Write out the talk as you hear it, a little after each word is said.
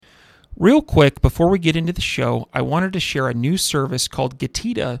Real quick, before we get into the show, I wanted to share a new service called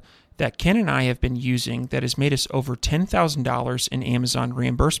Getita that Ken and I have been using that has made us over $10,000 in Amazon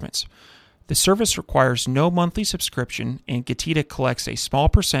reimbursements. The service requires no monthly subscription, and Getita collects a small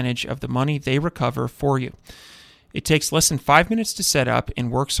percentage of the money they recover for you. It takes less than 5 minutes to set up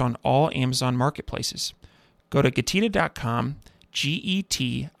and works on all Amazon marketplaces. Go to Getita.com,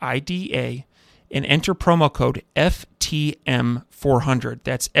 Getida, and enter promo code FTM400.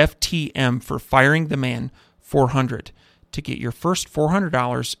 That's FTM for Firing the Man 400 to get your first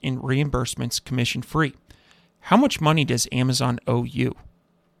 $400 in reimbursements commission free. How much money does Amazon owe you?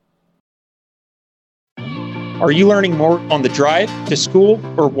 Are you learning more on the drive to school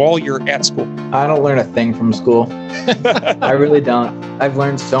or while you're at school? I don't learn a thing from school. I really don't. I've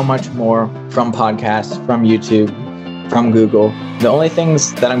learned so much more from podcasts, from YouTube, from Google. The only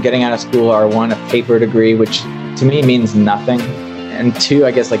things that I'm getting out of school are, one, a paper degree, which to me means nothing. And two,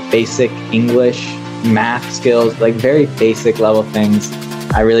 I guess like basic English, math skills, like very basic level things.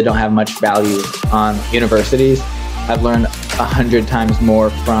 I really don't have much value on universities. I've learned 100 times more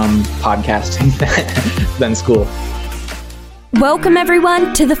from podcasting than school. Welcome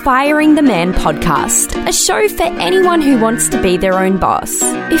everyone to the Firing the Man podcast, a show for anyone who wants to be their own boss.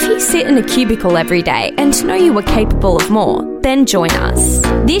 If you sit in a cubicle every day and know you are capable of more, then join us.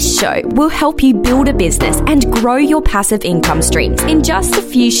 This show will help you build a business and grow your passive income streams in just a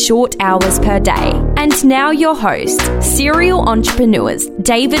few short hours per day. And now your hosts, serial entrepreneurs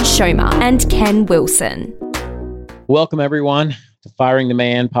David Schomer and Ken Wilson. Welcome everyone to Firing the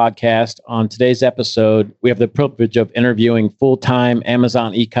Man podcast. On today's episode, we have the privilege of interviewing full-time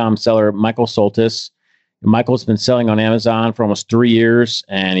Amazon e-com seller Michael Soltis. Michael's been selling on Amazon for almost 3 years,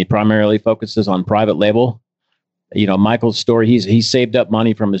 and he primarily focuses on private label. You know, Michael's story, he saved up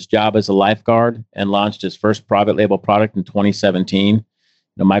money from his job as a lifeguard and launched his first private label product in 2017. You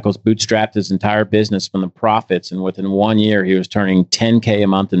know, Michael's bootstrapped his entire business from the profits, and within 1 year, he was turning $10K a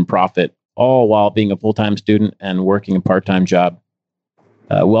month in profit, all while being a full-time student and working a part-time job.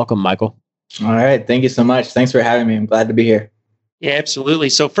 Welcome, Michael. All right. Thank you so much. Thanks for having me. I'm glad to be here. Yeah, absolutely.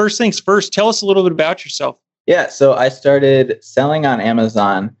 So first things first, tell us a little bit about yourself. Yeah. So I started selling on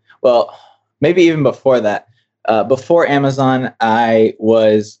Amazon. Well, maybe even before that. Before Amazon, I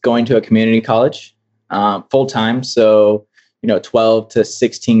was going to a community college full-time. So, 12 to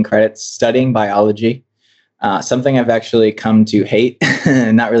 16 credits studying biology, something I've actually come to hate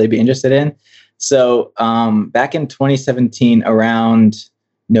and not really be interested in. So back in 2017, around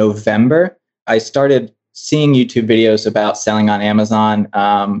November, I started seeing YouTube videos about selling on Amazon,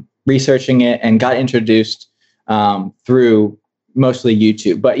 researching it, and got introduced through mostly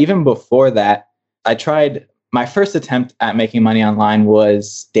YouTube. But even before that, I tried, my first attempt at making money online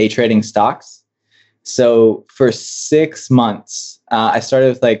was day trading stocks. So for 6 months, I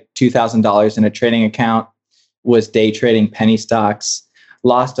started with like $2,000 in a trading account, was day trading penny stocks.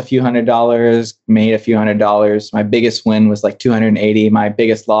 Lost a few $100s, made a few $100s. My biggest win was like 280. My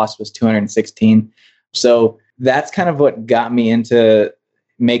biggest loss was 216. So that's kind of what got me into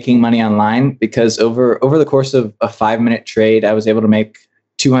making money online, because over the course of a 5-minute trade, I was able to make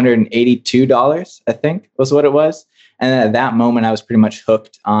 $282, I think was what it was. And at that moment, I was pretty much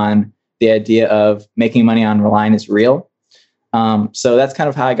hooked on the idea of making money online is real. So that's kind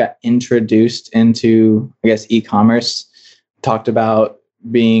of how I got introduced into, I guess, e-commerce. Talked about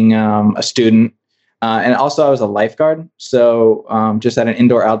being a student, and also I was a lifeguard. So just at an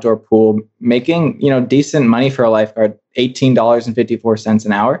indoor-outdoor pool, making decent money for a lifeguard, $18.54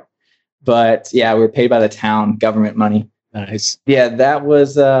 an hour. But yeah, we were paid by the town, government money. Nice. Yeah, that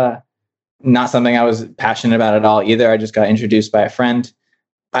was not something I was passionate about at all either. I just got introduced by a friend.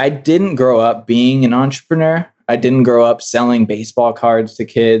 I didn't grow up being an entrepreneur. I didn't grow up selling baseball cards to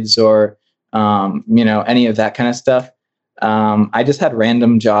kids or any of that kind of stuff. I just had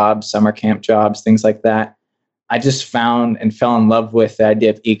random jobs, summer camp jobs, things like that. I just found and fell in love with the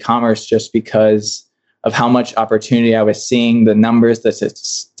idea of e-commerce just because of how much opportunity I was seeing, the numbers, the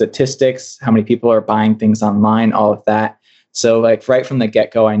statistics, how many people are buying things online, all of that. So like right from the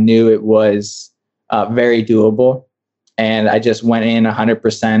get-go, I knew it was very doable. And I just went in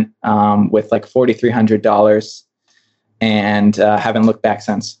 100% with like $4,300 and haven't looked back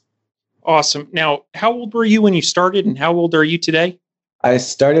since. Awesome. Now, how old were you when you started, and how old are you today? I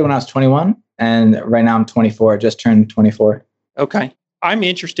started when I was 21, and right now I'm 24. I just turned 24. Okay. I'm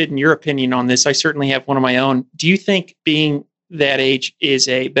interested in your opinion on this. I certainly have one of my own. Do you think being that age is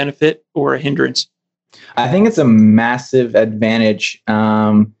a benefit or a hindrance? I think it's a massive advantage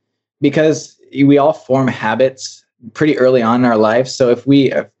because we all form habits pretty early on in our life. So if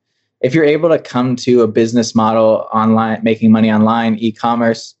you're able to come to a business model online, making money online,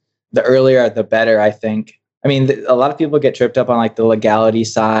 e-commerce, the earlier, the better, I think. I mean, a lot of people get tripped up on like the legality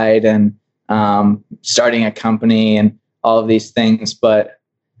side and starting a company and all of these things. But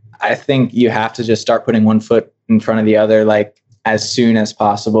I think you have to just start putting one foot in front of the other, like as soon as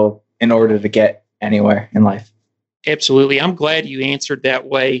possible in order to get anywhere in life. Absolutely. I'm glad you answered that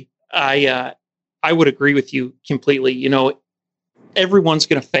way. I would agree with you completely. You know, everyone's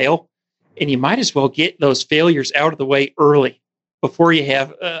going to fail, and you might as well get those failures out of the way early before you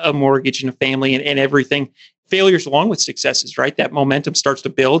have a mortgage and a family and everything. Failures along with successes, right? That momentum starts to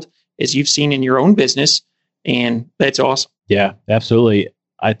build, as you've seen in your own business, and that's awesome. Yeah, absolutely.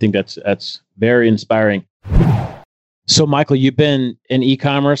 I think that's very inspiring. So, Michael, you've been in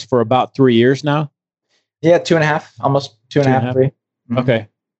e-commerce for about 3 years now? Yeah, 2.5, almost two and a half, 3. Mm-hmm. Okay.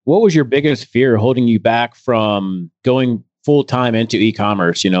 What was your biggest fear holding you back from going full time into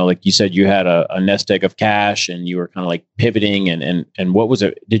e-commerce? You know, like you said, you had a nest egg of cash and you were kind of like pivoting and what was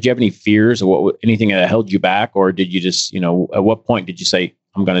it? Did you have any fears or anything that held you back? Or did you just, at what point did you say,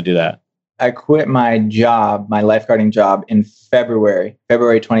 I'm going to do that? I quit my job, my lifeguarding job in February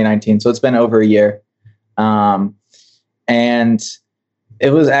 2019. So it's been over a year. And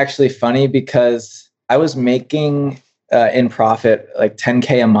it was actually funny because I was making in profit like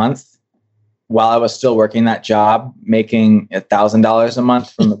 $10K a month while I was still working that job, making $1,000 a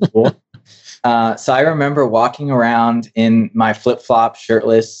month from the pool. So I remember walking around in my flip-flop,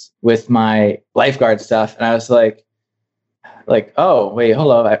 shirtless, with my lifeguard stuff, and I was like, oh wait,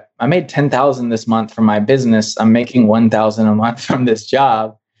 hold up! I made $10,000 this month from my business. I'm making $1,000 a month from this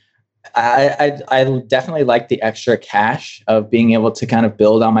job. I definitely like the extra cash of being able to kind of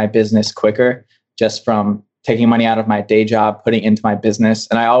build on my business quicker, just from taking money out of my day job, putting into my business.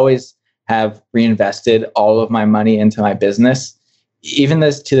 And I always have reinvested all of my money into my business. Even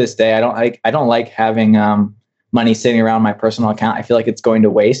to this day, I don't like having money sitting around my personal account. I feel like it's going to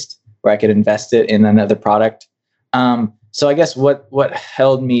waste where I could invest it in another product. So I guess what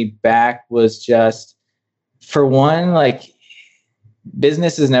held me back was just, for one, like,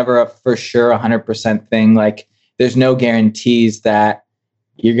 business is never a for sure 100% thing. Like, there's no guarantees that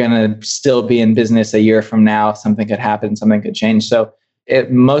you're going to still be in business a year from now. Something could happen, something could change. So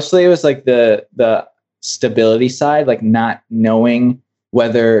it was like the stability side, like not knowing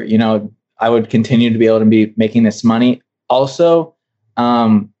whether, I would continue to be able to be making this money. Also,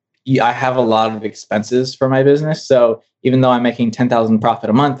 I have a lot of expenses for my business. So even though I'm making $10,000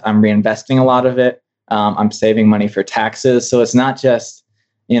 profit a month, I'm reinvesting a lot of it. I'm saving money for taxes. So it's not just,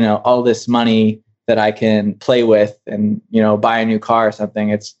 all this money that I can play with and, buy a new car or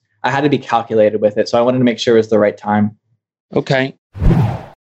something. I had to be calculated with it. So I wanted to make sure it was the right time. Okay.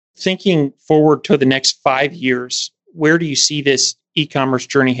 Thinking forward to the next 5 years, where do you see this e-commerce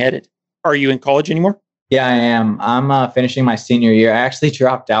journey headed? Are you in college anymore? Yeah, I am. I'm finishing my senior year. I actually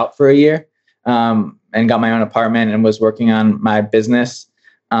dropped out for a year and got my own apartment and was working on my business.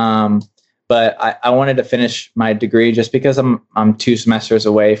 But I wanted to finish my degree just because I'm 2 semesters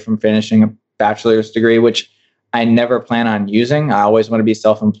away from finishing a bachelor's degree, which I never plan on using. I always want to be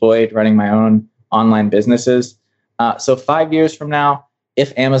self-employed, running my own online businesses. So 5 years from now,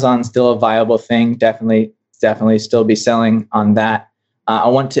 if Amazon's still a viable thing, definitely still be selling on that. I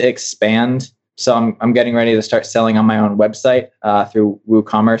want to expand. So I'm getting ready to start selling on my own website through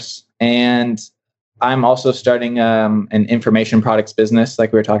WooCommerce. And I'm also starting an information products business,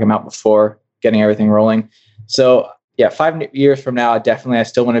 like we were talking about before, getting everything rolling. So yeah, 5 years from now, I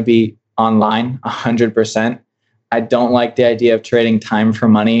still want to be online 100%. I don't like the idea of trading time for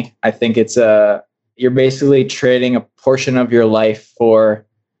money. I think you're basically trading a portion of your life for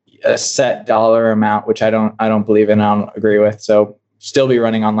a set dollar amount, which I don't believe in. I don't agree with. So still be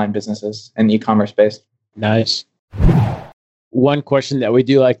running online businesses and e-commerce based. Nice. One question that we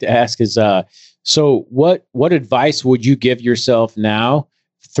do like to ask is, so what advice would you give yourself now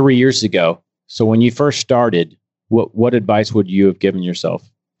 3 years ago? So when you first started, what advice would you have given yourself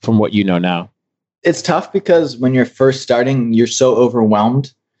from what you know now? It's tough because when you're first starting, you're so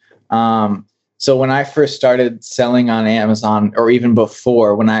overwhelmed. So when I first started selling on Amazon, or even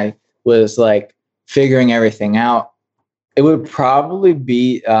before, when I was like figuring everything out, it would probably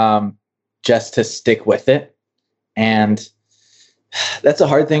be just to stick with it. And that's a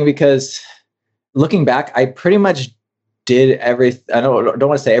hard thing because looking back, I pretty much did everything. I don't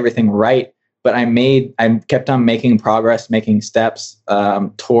want to say everything right, but I kept on making progress, making steps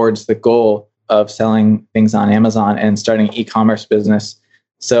towards the goal of selling things on Amazon and starting an e-commerce business.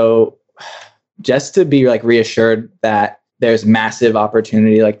 So just to be like reassured that there's massive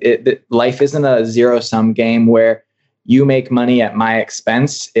opportunity. Like life isn't a zero-sum game where you make money at my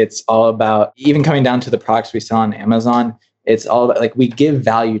expense. It's all about, even coming down to the products we sell on Amazon, it's all about like we give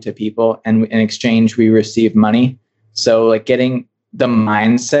value to people and in exchange we receive money. So like getting the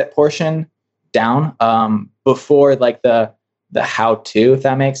mindset portion down before like the how to, if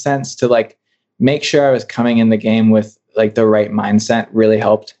that makes sense, to like make sure I was coming in the game with like the right mindset really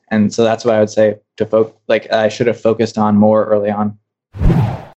helped. And so that's what I would say to I should have focused on more early on.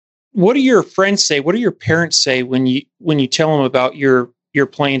 What do your friends say? What do your parents say when you tell them about your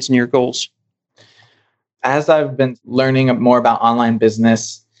plans and your goals? As I've been learning more about online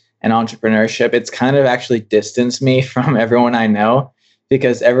business and entrepreneurship, it's kind of actually distanced me from everyone I know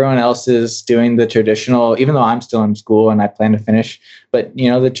because everyone else is doing the traditional, even though I'm still in school and I plan to finish, but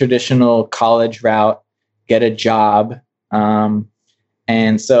the traditional college route, get a job.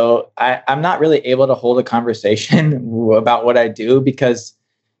 And so I'm not really able to hold a conversation about what I do because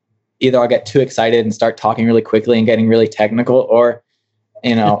either I'll get too excited and start talking really quickly and getting really technical, or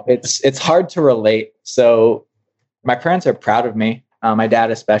it's hard to relate. So my parents are proud of me, my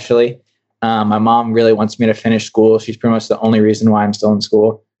dad especially. My mom really wants me to finish school. She's pretty much the only reason why I'm still in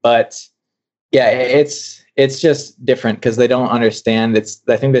school. But yeah, it's just different because they don't understand.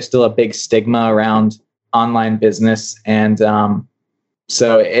 I think there's still a big stigma around online business, and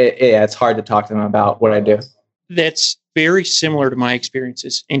so it's hard to talk to them about what I do. That's very similar to my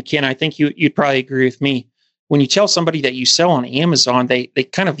experiences. And Ken, I think you'd probably agree with me. When you tell somebody that you sell on Amazon, they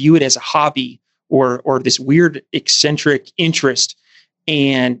kind of view it as a hobby or this weird eccentric interest.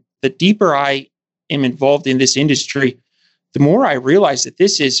 And the deeper I am involved in this industry, the more I realize that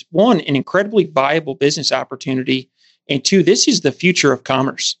this is, one, an incredibly viable business opportunity, and two, this is the future of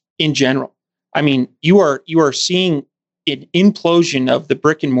commerce in general. I mean, you are seeing an implosion of the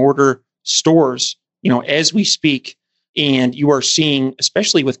brick and mortar stores, as we speak, and you are seeing,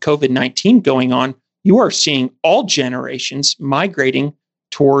 especially with COVID-19 going on, you are seeing all generations migrating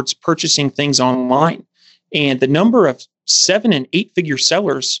towards purchasing things online. And the number of 7 and 8 figure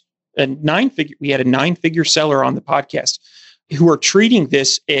sellers, we had a 9-figure seller on the podcast who are treating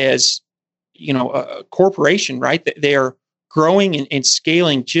this as, a corporation, right? They are growing and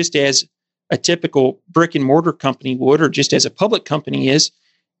scaling just as a typical brick and mortar company would, or just as a public company is.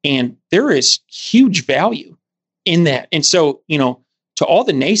 And there is huge value in that. And so, to all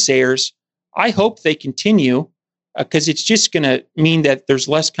the naysayers, I hope they continue because it's just going to mean that there's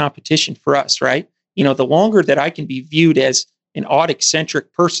less competition for us, right? The longer that I can be viewed as an odd,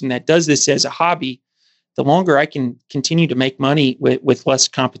 eccentric person that does this as a hobby, the longer I can continue to make money with less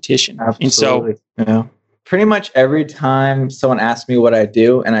competition. Absolutely. And so, pretty much every time someone asks me what I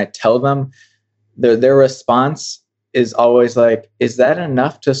do and I tell them, their response is always like, is that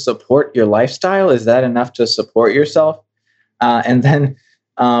enough to support your lifestyle? Is that enough to support yourself? And then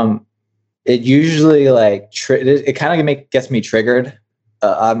it usually it kind of gets me triggered.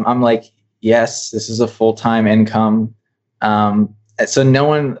 I'm like, yes, this is a full-time income. So no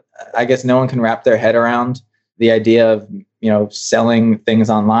one can wrap their head around the idea of, selling things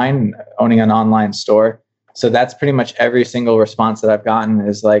online, owning an online store. So that's pretty much every single response that I've gotten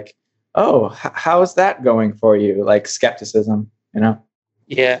is like, oh, how is that going for you? Like skepticism,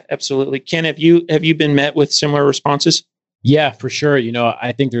 Yeah, absolutely. Ken, have you been met with similar responses? Yeah, for sure.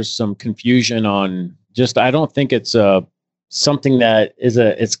 I think there's some confusion on I don't think it's something that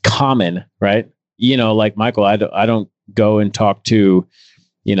it's common, right? Like Michael, I don't go and talk to,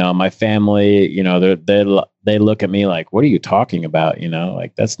 my family, they look at me like, what are you talking about?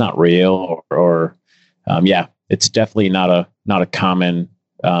 Like that's not real or it's definitely not a common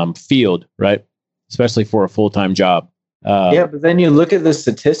field, right? Especially for a full-time job. But then you look at the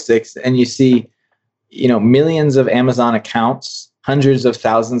statistics and you see, millions of Amazon accounts, hundreds of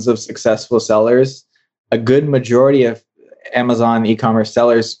thousands of successful sellers, a good majority of Amazon e-commerce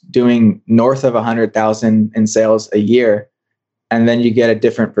sellers doing north of 100,000 in sales a year. And then you get a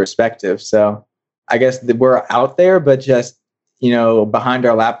different perspective. So I guess we're out there, but just, behind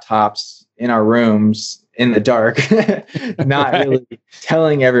our laptops in our rooms in the dark, not really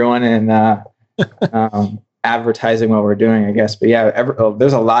telling everyone and advertising what we're doing, I guess. But yeah,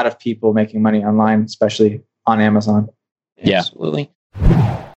 there's a lot of people making money online, especially on Amazon. Yeah, absolutely.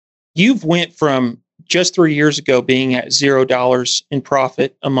 You've went from just 3 years ago being at $0 in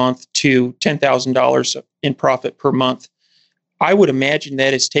profit a month to $10,000 in profit per month. I would imagine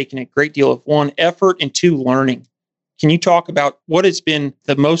that has taken a great deal of, 1, effort, and 2, learning. Can you talk about what has been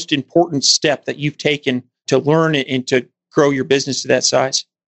the most important step that you've taken to learn and to grow your business to that size?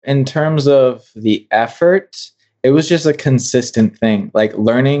 In terms of the effort, it was just a consistent thing, like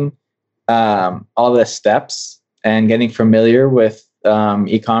learning all the steps and getting familiar with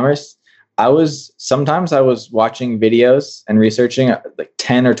e-commerce. I was watching videos and researching like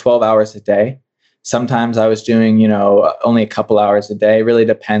 10 or 12 hours a day. Sometimes I was doing, only a couple hours a day. It really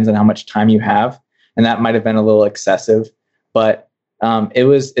depends on how much time you have. And that might have been a little excessive, but it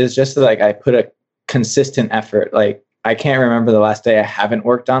was just like I put a consistent effort. Like I can't remember the last day I haven't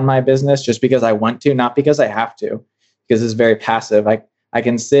worked on my business just because I want to, not because I have to, because it's very passive. I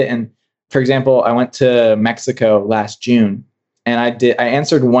can sit and, for example, I went to Mexico last June and I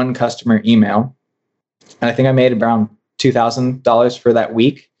answered one customer email and I think I made around $2,000 for that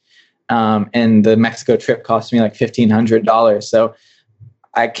week. And the Mexico trip cost me like $1,500. So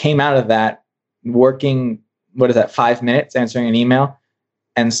I came out of that working, 5 minutes answering an email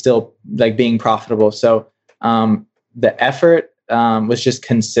and still like being profitable. So the effort was just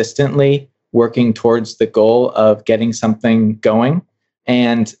consistently working towards the goal of getting something going.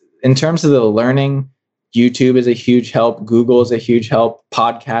 And in terms of the learning, YouTube is a huge help. Google is a huge help.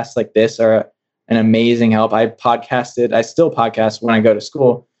 Podcasts like this are an amazing help. I still podcast when I go to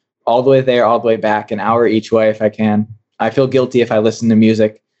school, all the way there, all the way back, an hour each way if I can. I feel guilty if I listen to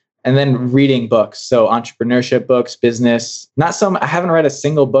music. And then reading books. So entrepreneurship books, business, I haven't read a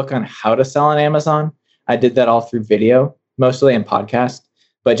single book on how to sell on Amazon. I did that all through video, mostly in podcast,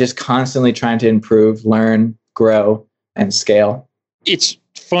 but just constantly trying to improve, learn, grow, and scale. It's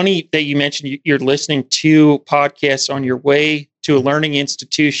funny that you mentioned you're listening to podcasts on your way to a learning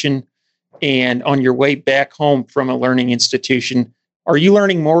institution and on your way back home from a learning institution. Are you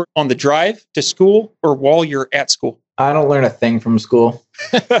learning more on the drive to school or while you're at school? I don't learn a thing from school.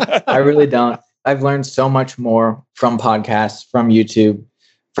 I really don't. I've learned so much more from podcasts, from YouTube,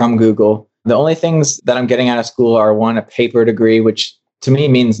 from Google. The only things that I'm getting out of school are, one, a paper degree, which to me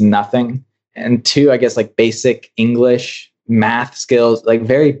means nothing. And two, I guess like basic English, math skills, like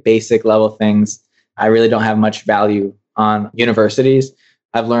very basic level things. I really don't have much value on universities.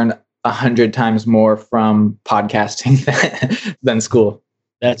 I've learned 100 times more from podcasting than school.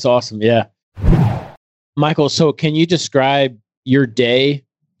 That's awesome. Yeah. Michael, so can you describe your day,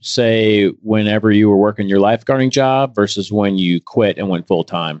 say, whenever you were working your lifeguarding job versus when you quit and went full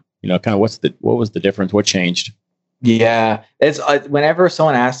time? Kind of what was the difference? What changed? Yeah, it's whenever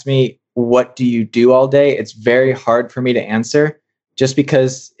someone asks me, what do you do all day? It's very hard for me to answer just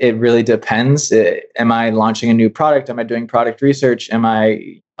because it really depends. Am I launching a new product? Am I doing product research? Am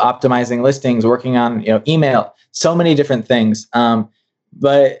I optimizing listings, working on, email, so many different things.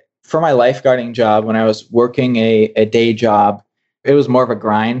 But for my lifeguarding job, when I was working a day job, it was more of a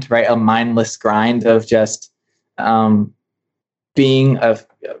grind, right? A mindless grind of just being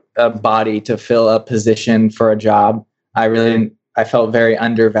a body to fill a position for a job. I felt very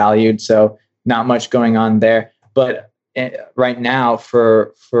undervalued, so not much going on there. But right now,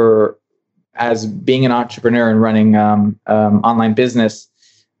 for as being an entrepreneur and running online business,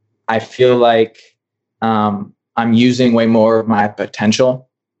 I feel like I'm using way more of my potential.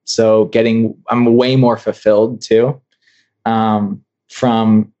 So I'm way more fulfilled too,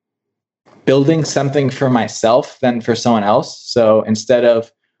 from building something for myself than for someone else. So instead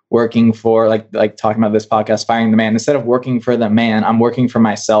of working for like talking about this podcast, Firing the Man, instead of working for the man, I'm working for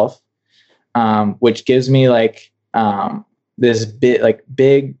myself, which gives me this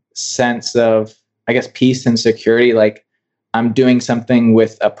big sense of, I guess, peace and security. Like I'm doing something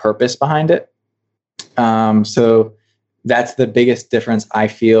with a purpose behind it. So that's the biggest difference I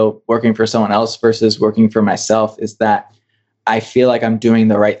feel working for someone else versus working for myself, is that I feel like I'm doing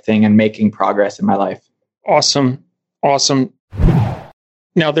the right thing and making progress in my life. Awesome.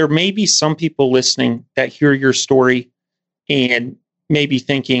 Now, there may be some people listening that hear your story and may be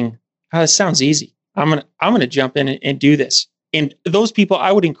thinking, "Oh, this sounds easy. I'm gonna jump in and do this." And those people,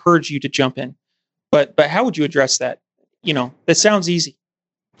 I would encourage you to jump in. But how would you address that? That sounds easy.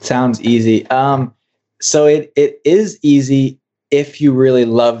 Sounds easy. So it is easy if you really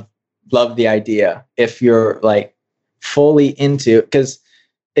love the idea. If you're like fully into, because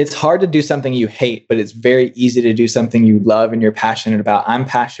it's hard to do something you hate, but it's very easy to do something you love and you're passionate about. I'm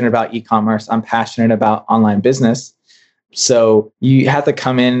passionate about e-commerce. I'm passionate about online business. So you have to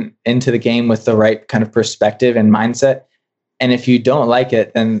come into the game with the right kind of perspective and mindset. And if you don't like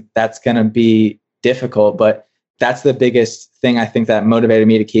it, then that's going to be difficult. But that's the biggest thing I think that motivated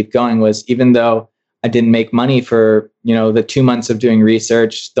me to keep going, was even though I didn't make money for, the 2 months of doing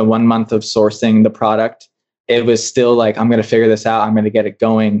research, the 1 month of sourcing the product, it was still like, I'm going to figure this out. I'm going to get it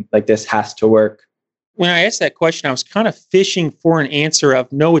going. Like, this has to work. When I asked that question, I was kind of fishing for an answer of,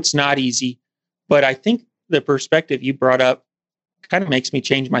 no, it's not easy. But I think the perspective you brought up kind of makes me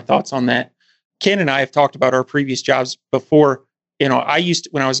change my thoughts on that. Ken and I have talked about our previous jobs before. When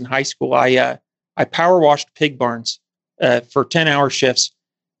I was in high school, I power washed pig barns for 10-hour shifts.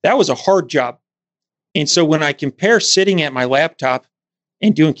 That was a hard job. And so when I compare sitting at my laptop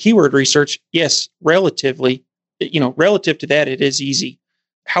And doing keyword research, yes, relative to that, it is easy.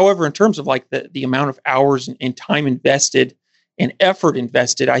 However, in terms of like the amount of hours and time invested and effort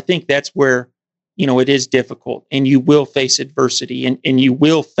invested, I think that's where, it is difficult, and you will face adversity and you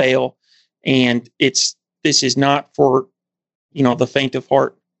will fail. And this is not for, the faint of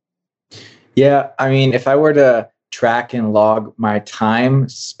heart. Yeah. I mean, if I were to track and log my time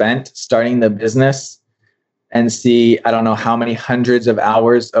spent starting the business and see, I don't know how many hundreds of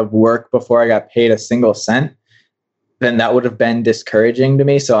hours of work before I got paid a single cent, then that would have been discouraging to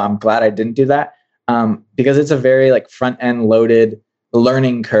me. So I'm glad I didn't do that, because it's a very like front end loaded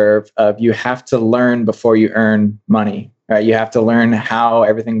learning curve of you have to learn before you earn money, right? You have to learn how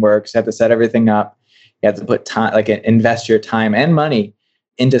everything works. You have to set everything up. You have to put time, like invest your time and money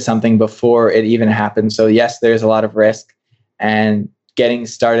into something before it even happens. So yes, there's a lot of risk, and getting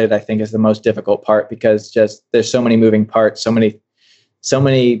started, I think, is the most difficult part, because just there's so many moving parts, so many,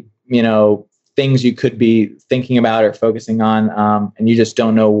 things you could be thinking about or focusing on, and you just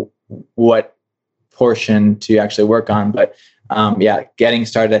don't know what portion to actually work on. But getting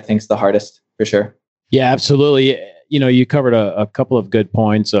started, I think, is the hardest for sure. Yeah, absolutely. You covered a couple of good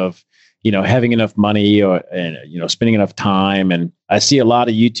points of, having enough money and spending enough time. And I see a lot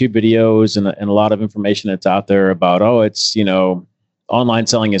of YouTube videos and a lot of information that's out there about, it's, online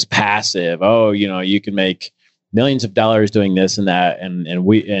selling is passive. You can make millions of dollars doing this and that. And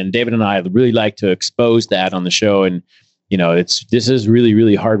David and I really like to expose that on the show. And, this is really,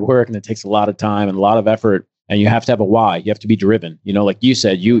 really hard work, and it takes a lot of time and a lot of effort, and you have to have a why. You have to be driven. Like you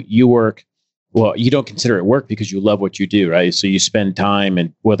said, you work, well, you don't consider it work because you love what you do, right? So you spend time,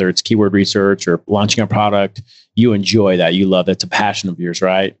 and whether it's keyword research or launching a product, you enjoy that. You love that's a passion of yours,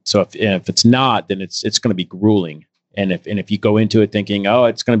 right? So if it's not, then it's going to be grueling. And if you go into it thinking,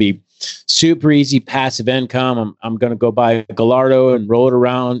 it's going to be super easy passive income, I'm going to go buy a Gallardo and roll it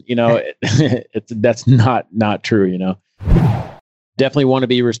around, that's not true. Definitely want to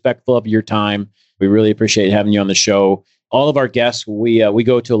be respectful of your time. We really appreciate having you on the show. All of our guests, we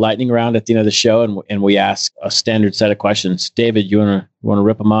go to a lightning round at the end of the show, and we ask a standard set of questions. David, you want to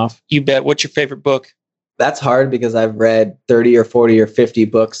rip them off? You bet. What's your favorite book? That's hard because I've read 30 or 40 or 50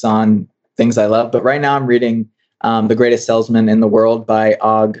 books on things I love. But right now I'm reading The Greatest Salesman in the World by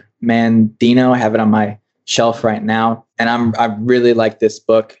Og Mandino. I have it on my shelf right now. And I really like this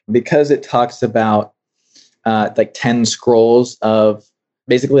book because it talks about like 10 scrolls of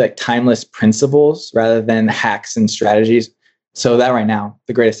basically like timeless principles rather than hacks and strategies. So that right now,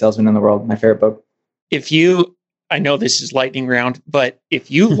 The Greatest Salesman in the World, my favorite book. I know this is lightning round, but if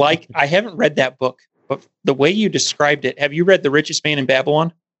you like, I haven't read that book, but the way you described it, have you read The Richest Man in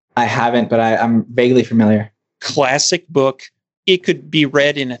Babylon? I haven't, but I'm vaguely familiar. Classic book. It could be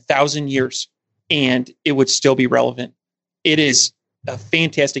read in 1,000 years and it would still be relevant. It is a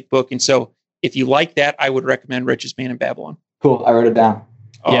fantastic book. And so if you like that, I would recommend Richest Man in Babylon. Cool. I wrote it down.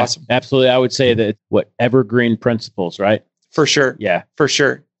 Awesome. Yeah, absolutely. I would say that evergreen principles, right? For sure. Yeah. For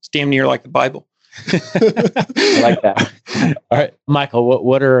sure. It's damn near like the Bible. I like that. All right, Michael,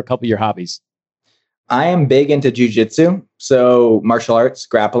 what are a couple of your hobbies? I am big into jiu-jitsu, so martial arts,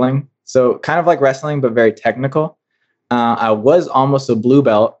 grappling. So kind of like wrestling, but very technical. I was almost a blue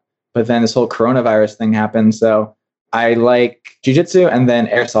belt, but then this whole coronavirus thing happened. So I like jiu-jitsu, and then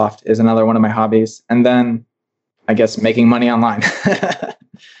airsoft is another one of my hobbies. And then I guess making money online.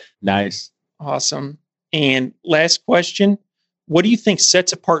 Nice. Awesome. And last question, what do you think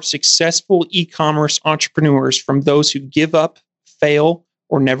sets apart successful e-commerce entrepreneurs from those who give up, fail,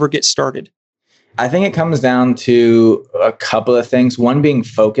 or never get started? I think it comes down to a couple of things. One being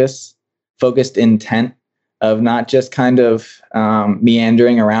focused intent of not just kind of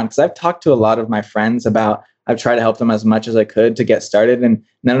meandering around. Because I've talked to a lot of my friends about, I've tried to help them as much as I could to get started, and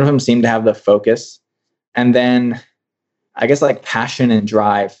none of them seem to have the focus. And then I guess like passion and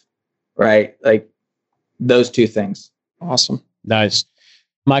drive, right? Like those two things. Awesome. Nice.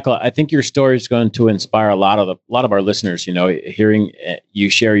 Michael, I think your story is going to inspire a lot of our listeners. Hearing you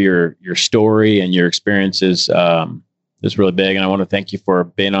share your story and your experiences is really big. And I want to thank you for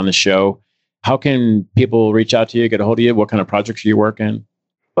being on the show. How can people reach out to you, get a hold of you? What kind of projects are you working?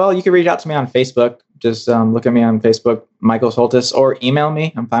 Well, you can reach out to me on Facebook. Just look at me on Facebook, Michael Soltis, or email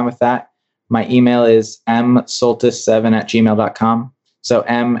me. I'm fine with that. My email is msoltis7@gmail.com. So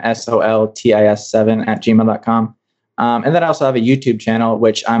msoltis7@gmail.com. And then I also have a YouTube channel,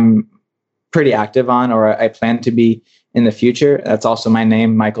 which I'm pretty active on, or I plan to be in the future. That's also my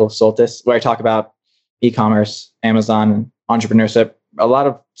name, Michael Soltis, where I talk about e-commerce, Amazon, and entrepreneurship, a lot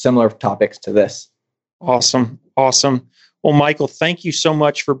of similar topics to this. Awesome. Awesome. Well, Michael, thank you so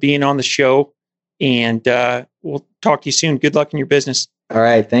much for being on the show. And We'll talk to you soon. Good luck in your business. All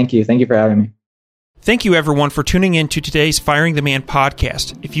right. Thank you. Thank you for having me. Thank you, everyone, for tuning in to today's Firing the Man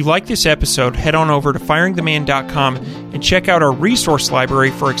podcast. If you like this episode, head on over to firingtheman.com and check out our resource library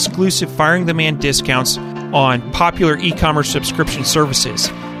for exclusive Firing the Man discounts on popular e-commerce subscription services.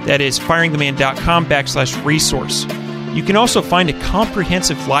 That is firingtheman.com/resource. You can also find a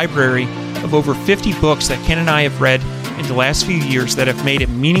comprehensive library of over 50 books that Ken and I have read in the last few years that have made a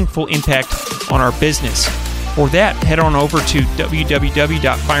meaningful impact on our business. For that, head on over to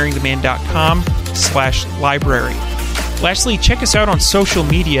www.firingtheman.com/library. Lastly, check us out on social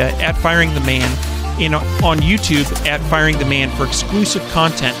media at Firing the Man and on YouTube at Firing the Man for exclusive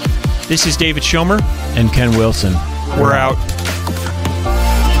content. This is David Schomer. And Ken Wilson. We're out.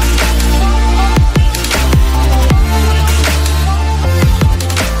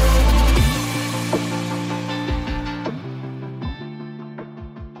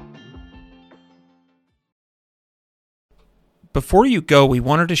 Before you go, we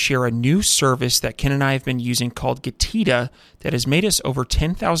wanted to share a new service that Ken and I have been using called Getida that has made us over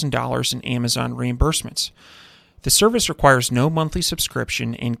 $10,000 in Amazon reimbursements. The service requires no monthly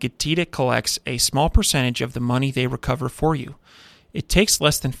subscription, and Getida collects a small percentage of the money they recover for you. It takes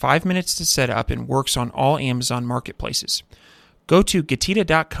less than 5 minutes to set up and works on all Amazon marketplaces. Go to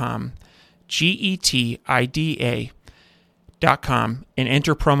Getida.com, Getida.com, and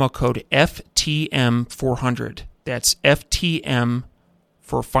enter promo code FTM400. That's FTM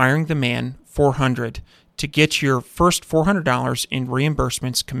for Firing the Man 400 to get your first $400 in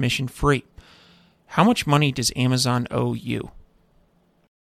reimbursements commission free. How much money does Amazon owe you?